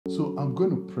So I'm going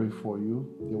to pray for you.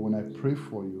 Then when I pray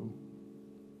for you,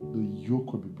 the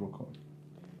yoke will be broken.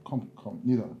 Come.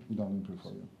 Neither. Let me pray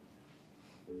for you.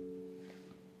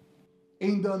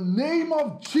 In the name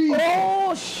of Jesus.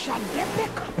 Oh,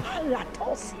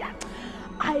 Shadepekapalatosia.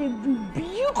 I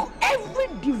rebuke every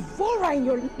devourer in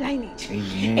your lineage.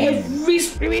 Amen. Every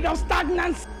spirit of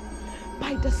stagnancy.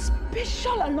 By the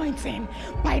special anointing,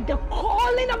 by the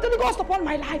calling of the Holy Ghost upon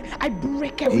my life, I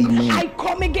break every. I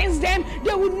come against them.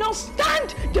 They will not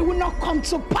stand. They will not come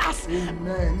to pass.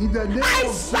 Amen. In the name I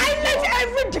of silence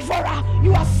every devourer.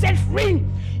 You are set free.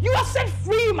 You are set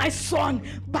free, my son,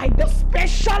 by the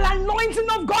special anointing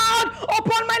of God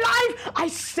upon my life. I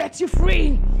set you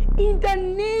free in the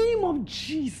name of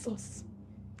Jesus.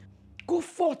 Go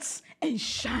forth and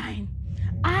shine.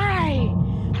 I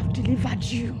have delivered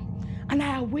you, and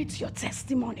I await your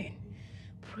testimony.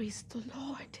 Praise the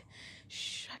Lord.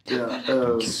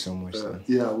 Thank you so much, sir.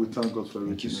 Yeah, we thank God for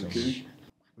everything. Thank you so much.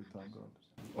 We thank God.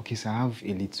 Okay, so I have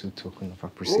a little token of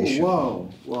appreciation. Oh,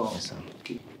 wow. Yes, sir.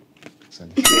 Okay. So,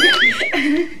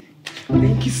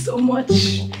 Thank you so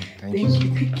much.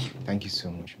 Thank you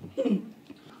so much.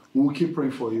 We'll keep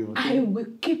praying for you. Okay? I will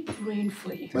keep praying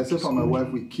for you. Myself and my wife,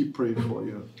 we keep praying for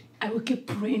you. I will keep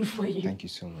praying for you. Thank you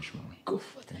so much, Mama. Go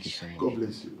for Thank you so much. God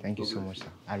bless you. Thank you so much, sir.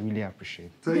 I really appreciate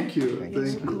it. Thank you. Thank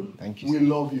you. Thank you. Sir. We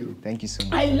love you. Thank you so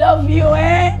much. I love you,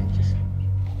 eh? Thank you so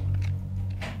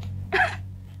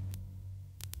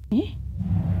much.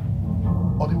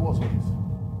 Odi, what's all this?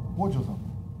 What just happened?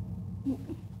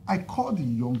 I called the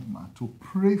young man to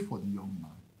pray for the young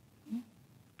man.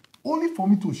 Only for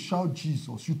me to shout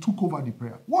Jesus, you took over the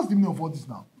prayer. What's the meaning of all this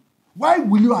now? Why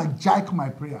will you hijack my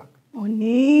prayer?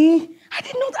 Honey, I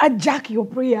did not hijack your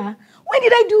prayer. When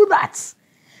did I do that?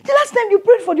 The last time you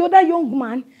prayed for the other young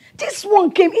man, this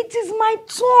one came. It is my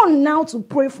turn now to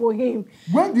pray for him.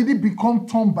 When did it become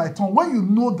turn by turn? When you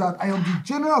know that I am the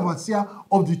general overseer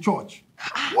of the church.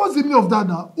 What's the meaning of that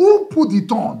now? Who put the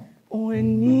turn?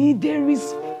 Honey, there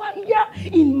is fire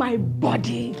in my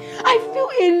body. I feel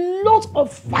a lot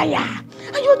of fire.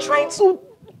 And you're trying to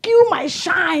kill my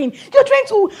shine. You're trying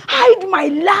to hide my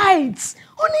lights.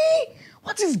 Honey,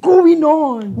 what is going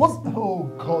on?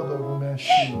 Oh, God of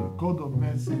mercy. God of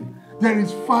mercy. There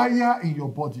is fire in your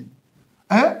body.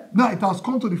 Now it has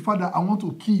come to the fact that I want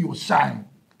to kill your shine.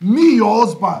 Me, your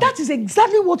husband. That is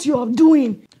exactly what you are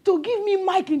doing. To give me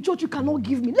mic in church, you cannot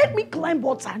give me. Let me climb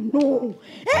water. No.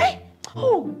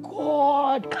 Oh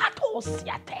God.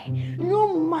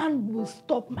 No man will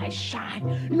stop my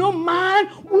shine. No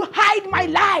man will hide my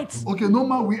light. Okay, no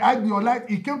man will hide your light.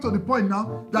 It came to the point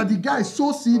now that the guy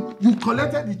so sick, you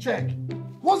collected the check.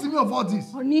 What's the meaning of all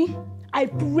this? Honey, I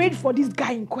prayed for this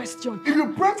guy in question. If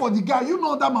you pray for the guy, you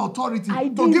know that my authority I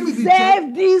to give me the check.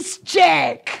 deserve this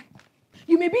check.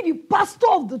 You may be the pastor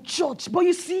of the church, but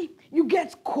you see, you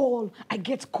get call, I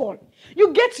get call.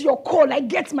 You get your call, I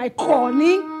get my call.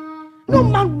 No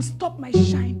man will stop my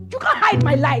shine. You can't hide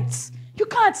my lights. You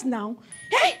can't now.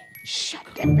 Hey, shut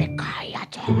the bekaya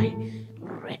toy.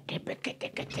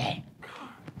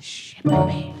 No.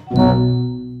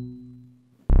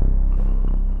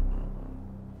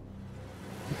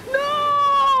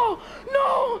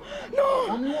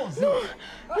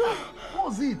 What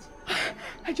was it?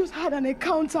 I just had an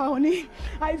encounter, honey.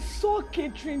 I saw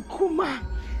Catherine Kuma.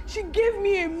 She gave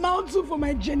me a mantle for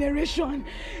my generation.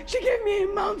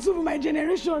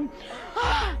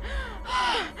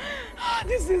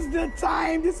 This is the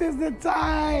time.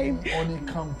 Honey,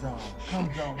 calm down.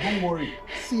 Don't worry.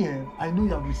 See, I know you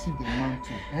have received a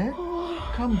mantle.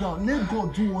 Calm down. Let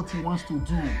God do what He wants to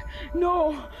do.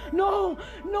 No.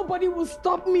 Nobody will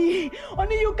stop me.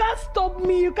 Honey, you can't stop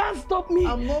me.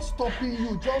 I'm not stopping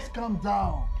you. Just calm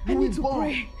down. I need to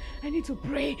pray.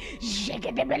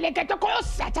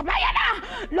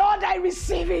 Lord, I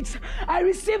receive it. I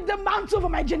receive the mantle for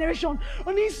my generation.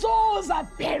 Only souls are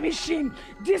perishing.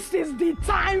 This is the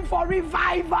time for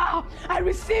revival. I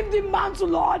receive the mantle,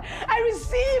 Lord. I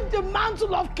receive the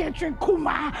mantle of Catherine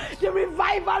Kuma. The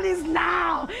revival is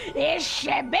now. I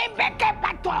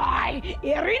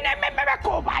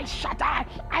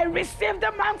receive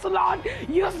the mantle, Lord.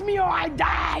 Use me or I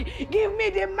die. Give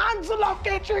me the mantle of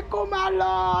Catherine Kuma,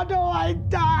 Lord, or I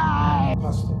die.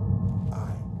 Pastor,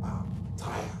 I am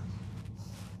tired.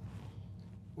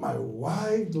 My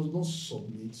wife does not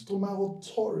submit to my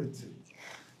authority.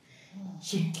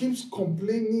 She keeps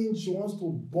complaining. She wants to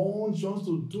burn. She wants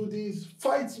to do this.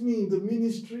 Fight me in the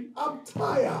ministry. I'm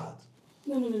tired.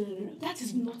 No. That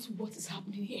is not what is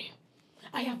happening here.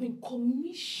 I have been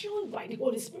commissioned by the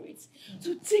Holy Spirit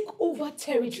to take over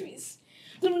territories.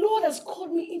 The Lord has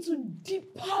called me into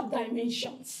deeper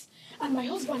dimensions. And my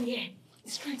husband here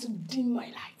is trying to dim my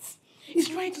lights. is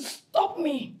trying to stop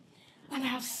me. And I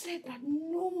have said that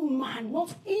no man,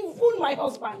 not even my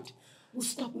husband, will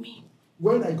stop me.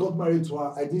 When I got married to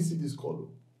her, I didn't see this color.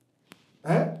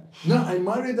 Now I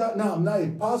married her, now I'm now a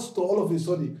pastor, all of a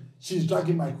sudden, she's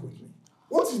dragging Mike with me.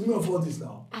 What is the meaning of all this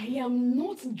now? I am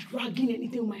not dragging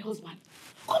anything with my husband.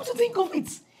 Come to think of it,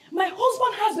 my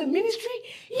husband has a ministry,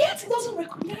 yet he doesn't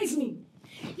recognize me.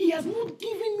 He has not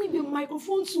given me the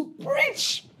microphone to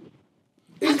preach.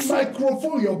 Is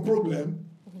microphone your problem?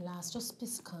 Relax, just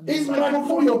please calm Is down.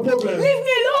 microphone your problem? Leave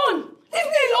me alone! Leave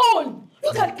me alone!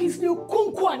 Look at Kingsley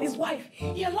Okonkwo and his wife.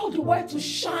 He allowed the wife to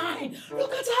shine.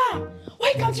 Look at her.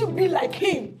 Why can't you be like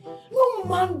him? No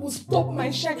man will stop my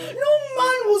shine. No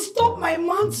man will stop my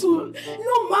mantle.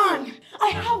 No man. I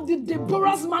have the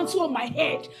Deborah's mantle on my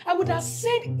head. I would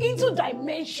ascend into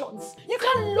dimensions. You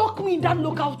can't lock me in that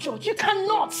local church. You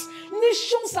cannot.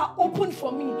 Nations are open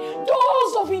for me.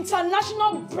 Doors of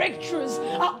international breakthroughs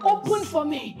are open for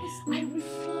me. I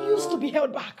refuse to be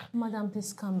held back. Madam,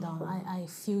 please calm down. I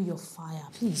feel your fire.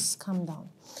 Please calm down.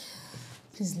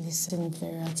 Please listen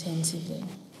very attentively.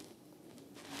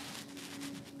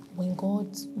 When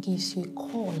God gives you a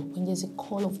call, when there's a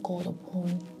call of God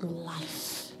upon your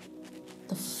life,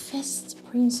 the first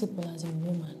principle as a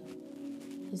woman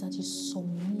is that you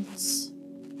submit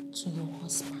to your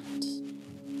husband.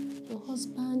 Your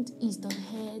husband is the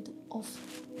head of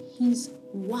his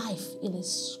wife. It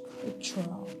is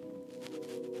scriptural.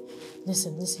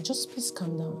 Listen, just please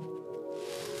calm down.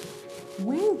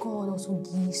 When God also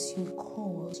gives you a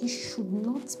call, you should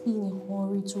not be in a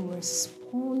hurry to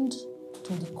respond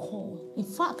to the call. In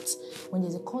fact, when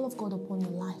there's a call of God upon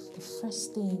your life, the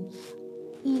first thing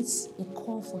is a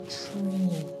call for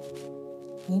training.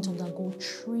 You need to undergo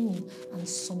training, and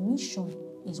submission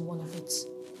is one of it.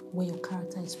 Where your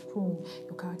character is prone,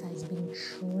 your character is being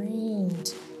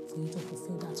trained for you to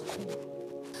fulfill that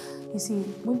call. You see,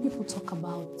 when people talk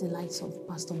about the likes of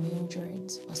Pastor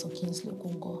Mildred, Pastor Kingsley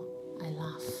Okonkwo, I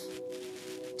laugh.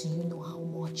 Do you know how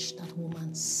much that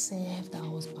woman served her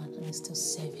husband and is still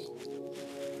serving?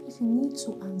 If you need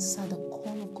to answer the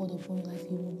call of God upon your life,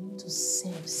 you will need to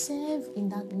serve. Serve in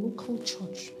that local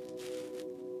church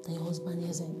that your husband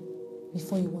is in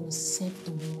before you want to serve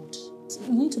the world.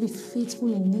 You need to be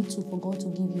faithful in little for God to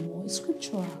give you more. It's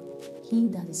scriptural. He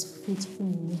that is faithful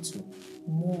in little,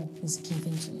 more is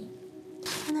given to you.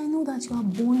 And I know that you are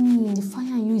burning. The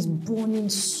fire in you is burning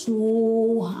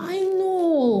so high. I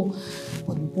know.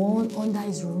 But born under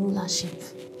his rulership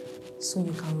so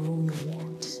you can rule your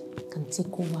world, can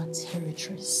take over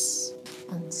territories.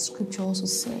 And scripture also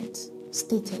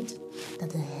stated that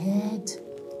the head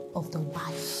of the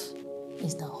wife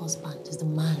is the husband, is the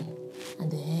man.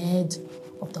 And the head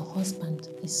of the husband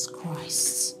is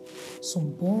Christ. So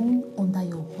born under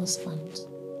your husband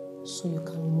so you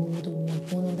can rule the world.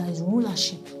 Born under his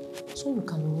rulership so you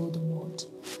can rule the world.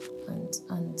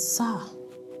 And sir,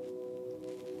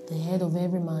 the head of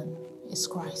every man is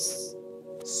Christ.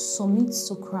 Submit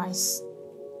to Christ,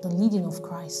 the leading of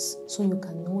Christ, so you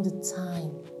can know the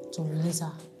time to release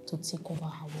her to take over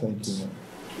her world. Thank you,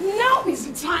 ma'am. Now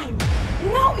is the time.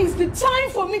 Now is the time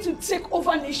for me to take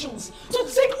over nations, to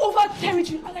take over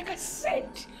territory. And like I said,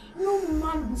 no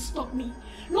man will stop me.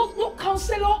 No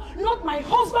counselor, not my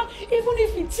husband. Even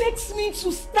if it takes me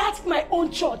to start my own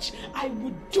church, I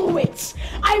would do it.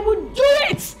 I would do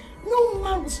it. No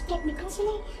man will stop me.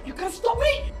 Counselor, you can't stop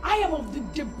me. I am of the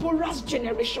Deborah's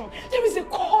generation. There is a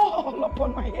call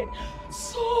upon my head.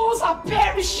 Souls are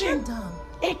perishing. Madam.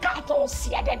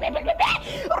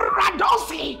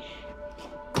 Radosi.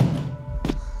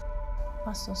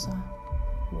 Pastor sir,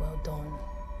 well done.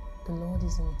 The Lord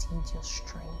is indeed your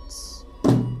strength.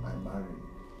 I'm married.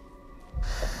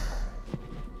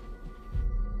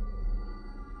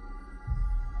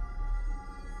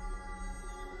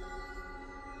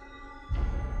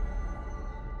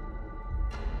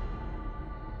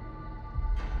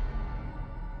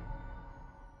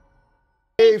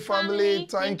 Hey family,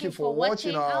 thank you for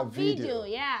watching our video.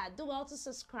 Yeah, do well to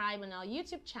subscribe on our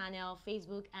YouTube channel,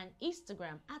 Facebook and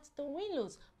Instagram at The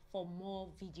Winlows for more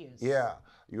videos. Yeah,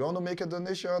 you want to make a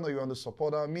donation or you want to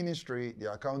support our ministry,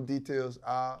 the account details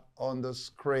are on the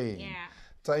screen. Yeah.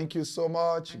 Thank you so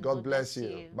much. And God bless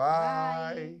you.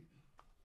 Bye. Bye.